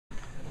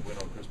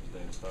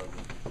to start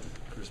the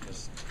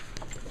Christmas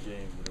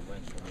game with a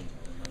wrench for me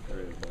in my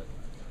career, but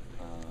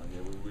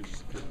yeah, we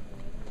just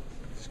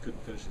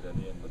couldn't finish it at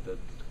the end. But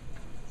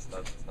it's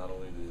not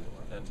only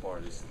the end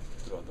part; it's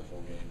throughout the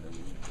whole game that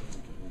we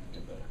can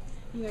get better.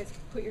 You guys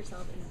put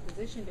yourself in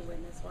position to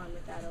win this one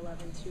with that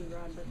 11-2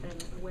 run, but then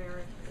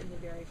where in the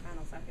very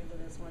final seconds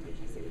of this one did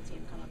you see the team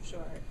come up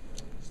short?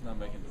 It's not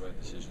making the right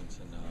decisions,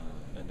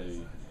 and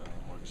they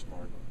Marcus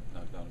Smart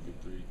knocked down a big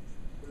three.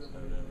 And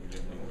we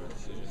didn't make the right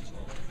decisions.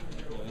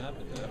 It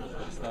happened, but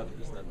it's not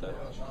that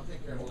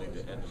only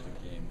the end of the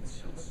game.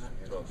 It's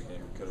throughout the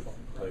game. We could have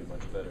played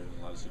much better in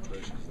a lot of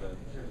situations that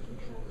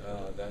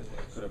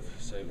could have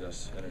saved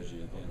us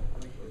energy at the end.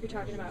 You're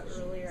talking about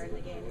earlier in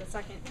the game, the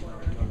second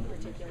quarter in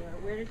particular.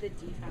 Where did the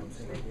defense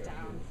break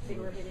down? They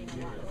were hitting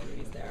a lot of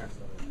threes there.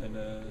 In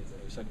the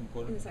second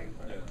quarter? In the second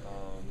quarter.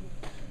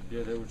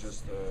 Yeah, they were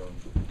just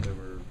they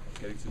were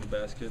getting to the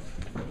basket,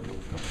 and they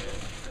were coming in,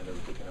 and they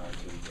were picking out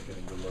to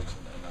getting good looks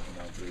and knocking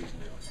out threes.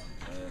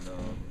 And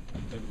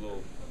maybe we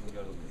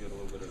got to get a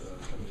little bit of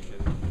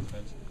communicated in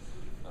defense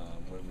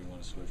when we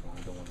want to switch, when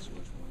we don't want to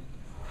switch.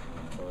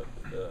 But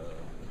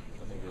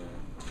I think the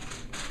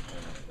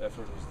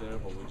effort was there,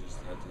 but we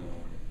just had to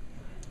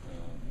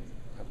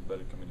have a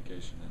better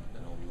communication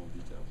and all the little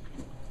details.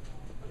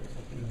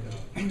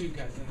 You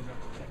guys ended up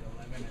with like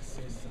 11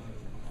 assists on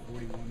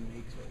 41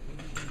 makes.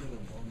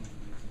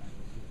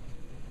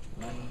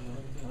 I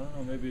don't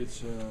know. Maybe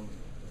it's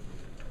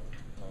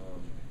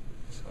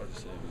hard to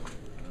say.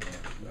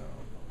 But,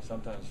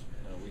 sometimes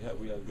we have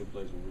good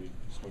plays where we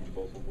swing the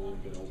ball for goal,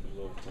 get an open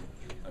look,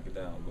 knock it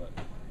down. But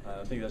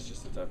I think that's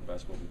just the type of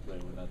basketball we play.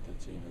 We're not the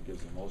team that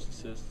gives the most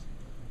assists.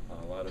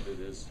 A lot of it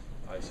is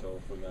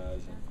ISO for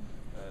guys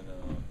and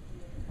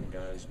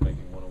guys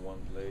making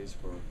one-on-one plays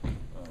for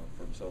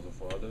themselves or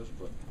for others.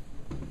 But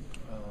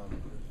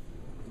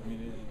I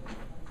mean,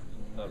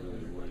 not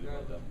really worried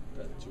about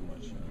that too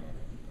much.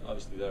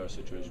 Obviously, there are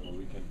situations where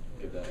we can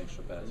give that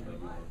extra pass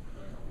maybe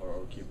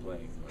or keep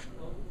playing, but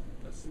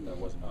that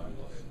wasn't my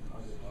loss.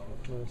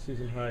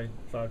 Season high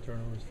 5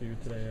 turnovers for you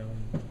today.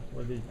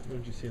 What did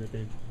you see that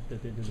they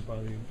did to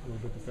bother you a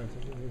little bit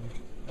defensively?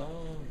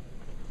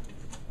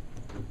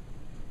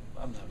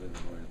 I'm not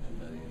really worried about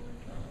that either.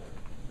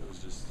 It was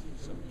just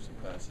some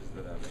passes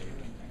that I made.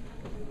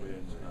 We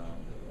didn't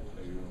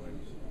maybe we went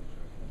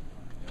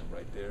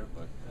right there,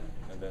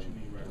 and then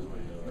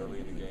early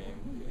in the game,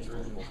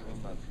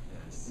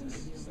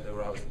 they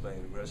were obviously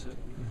playing aggressive,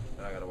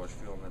 and I got to watch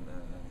film and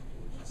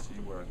see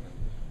where I can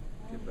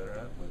get better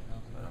at. But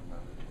I'm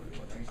not really worried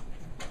about that.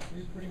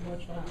 You pretty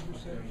much 100%.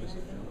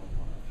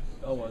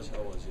 I was,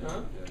 yeah.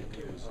 Huh? Yeah,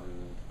 he was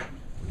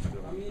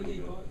doing pretty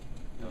good.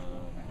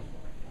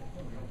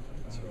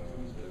 So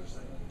there's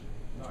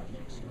no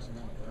excuses.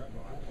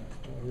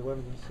 The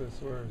 11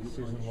 assists were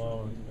season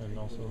low, and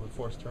also the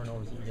forced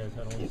turnovers that you guys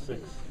had, only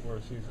 6 were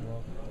season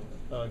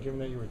low. Given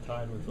that you were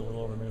tied with a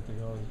little over a minute to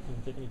go, can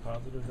you take any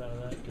positives out of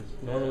that? Because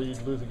normally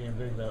you'd lose a game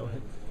big that way.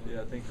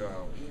 Yeah, I think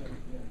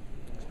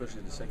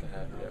especially the second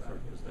half, the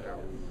effort was there.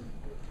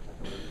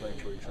 We were playing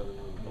for each other, we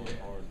were going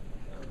hard.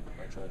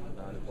 I tried to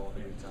deny the ball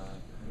every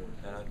time,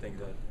 and I think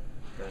that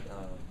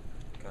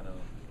kind of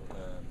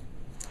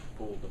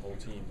pulled the whole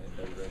team in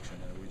that direction,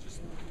 and we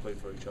just played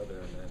for each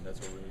other, and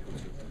that's what we were able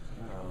to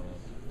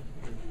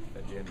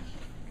at the end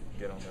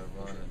get on their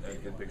run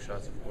and get big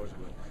shots, of course,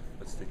 but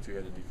let's stick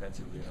together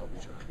defensively and help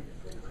each other.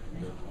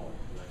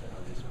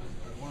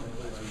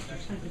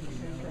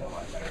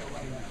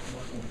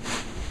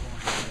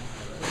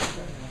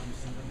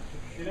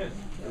 It is.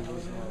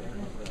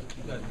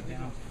 You got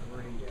down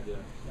 3.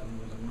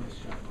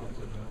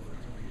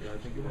 Yeah, I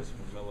think it was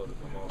for Melo to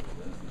come off and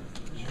then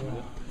shoot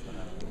it.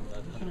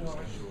 I'm not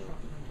sure.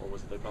 Or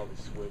was it they probably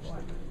switched?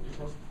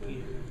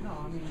 No,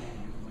 I mean.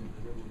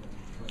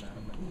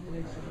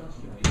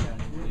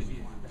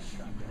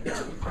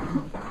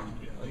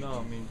 No,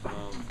 I mean,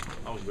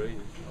 I was ready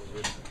to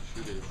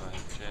shoot it if I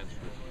had a chance,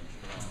 but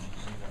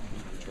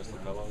you trust the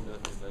Melo in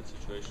that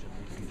situation.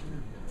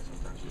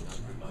 Sometimes you're not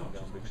knocking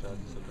down big shots,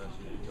 and sometimes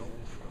you don't.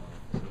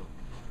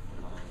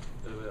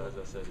 As I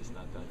said, it's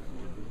not that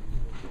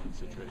one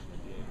situation in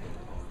the game.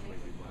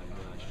 Maybe my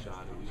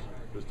shot, it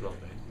was throughout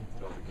the game.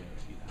 Are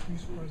you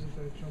surprised at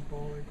that jump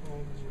ball they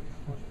called and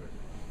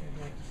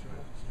you like to see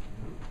it?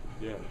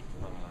 Yeah.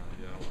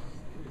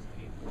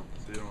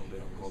 They don't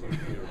call it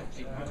here.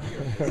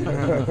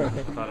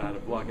 Thought I had to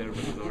block,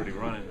 everybody was already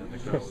running, and the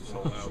crowd was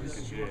so loud we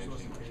couldn't hear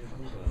anything.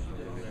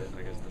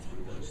 I guess that's what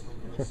it was.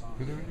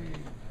 Were there any,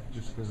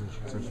 just because it's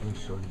such a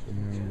start,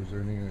 was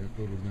there any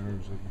little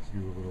nerves that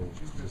you were a little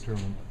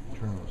determined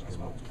turnovers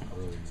came up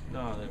early?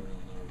 No, they were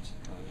no nerves.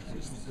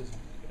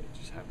 It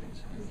just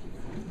happens.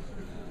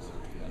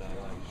 And I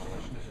like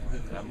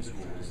the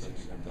atmosphere was like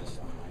the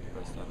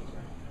best out of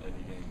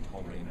any game,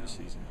 home game this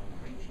season.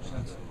 So, I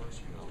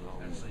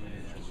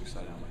was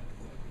excited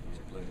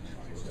to play.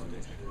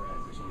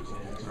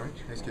 All right,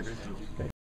 thanks, Kevin.